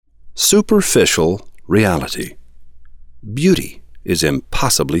Superficial reality. Beauty is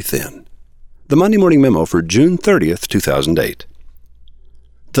impossibly thin. The Monday Morning Memo for June 30th, 2008.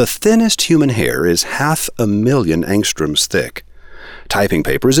 The thinnest human hair is 500,000 angstroms thick. Typing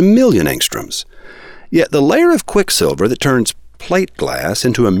paper is 1,000,000 angstroms. Yet the layer of quicksilver that turns plate glass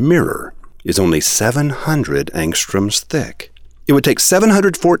into a mirror is only 700 angstroms thick. It would take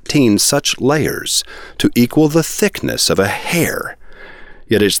 714 such layers to equal the thickness of a hair.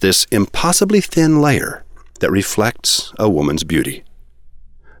 Yet it's this impossibly thin layer that reflects a woman's beauty.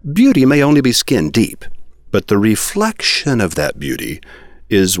 Beauty may only be skin deep, but the reflection of that beauty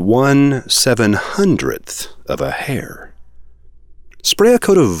is 1/700th of a hair. Spray a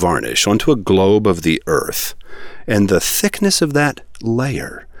coat of varnish onto a globe of the earth, and the thickness of that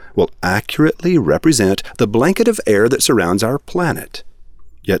layer will accurately represent the blanket of air that surrounds our planet.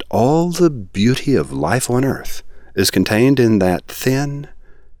 Yet all the beauty of life on earth is contained in that thin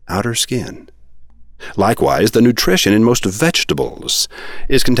outer skin. Likewise, the nutrition in most vegetables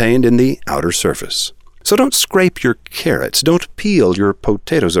is contained in the outer surface. So don't scrape your carrots, don't peel your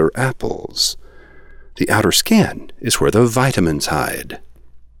potatoes or apples. The outer skin is where the vitamins hide.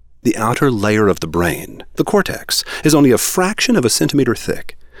 The outer layer of the brain, the cortex, is only a fraction of a centimeter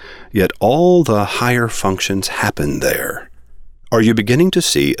thick, yet all the higher functions happen there. Are you beginning to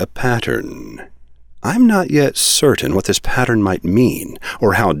see a pattern? I'm not yet certain what this pattern might mean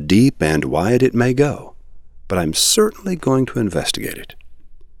or how deep and wide it may go, but I'm certainly going to investigate it.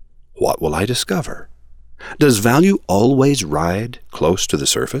 What will I discover? Does value always ride close to the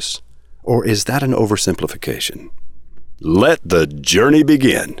surface? Or is that an oversimplification? Let the journey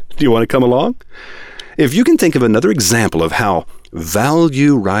begin. Do you want to come along? If you can think of another example of how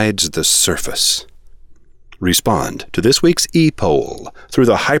value rides the surface, respond to this week's e-poll through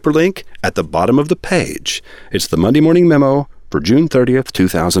the hyperlink at the bottom of the page. It's the Monday Morning Memo for June 30th,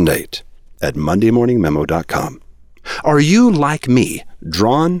 2008 at mondaymorningmemo.com. Are you, like me,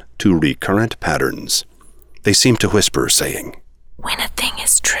 drawn to recurrent patterns? They seem to whisper, saying, "When a thing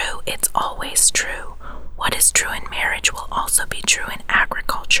is true, it's always true. What is true in marriage will also be true in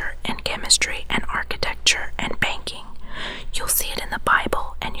agriculture and chemistry and architecture and banking. You'll see it in the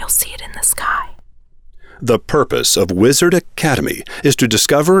Bible and you'll see it in the sky." The purpose of Wizard Academy is to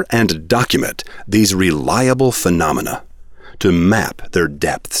discover and document these reliable phenomena, to map their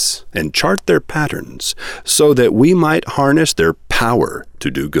depths and chart their patterns so that we might harness their power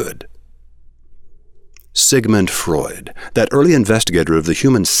to do good. Sigmund Freud, that early investigator of the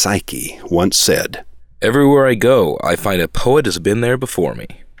human psyche, once said, "Everywhere I go, I find a poet has been there before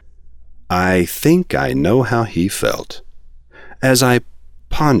me." I think I know how he felt. As I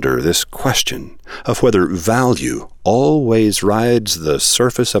ponder this question of whether value always rides the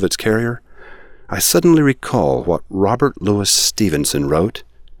surface of its carrier, I suddenly recall what Robert Louis Stevenson wrote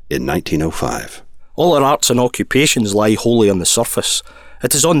in 1905. All our arts and occupations lie wholly on the surface.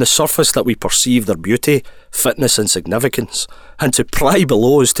 It is on the surface that we perceive their beauty, fitness and significance, and to pry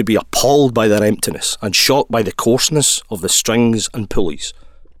below is to be appalled by their emptiness and shocked by the coarseness of the strings and pulleys.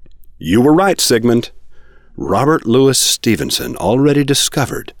 You were right, Sigmund. Robert Louis Stevenson already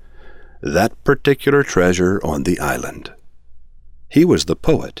discovered that particular treasure on the island. He was the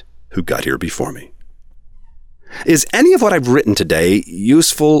poet who got here before me. Is any of what I've written today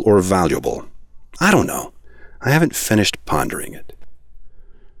useful or valuable? I don't know. I haven't finished pondering it.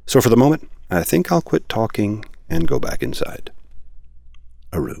 So for the moment, I think I'll quit talking and go back inside.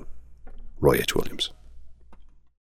 Aru, Roy H. Williams.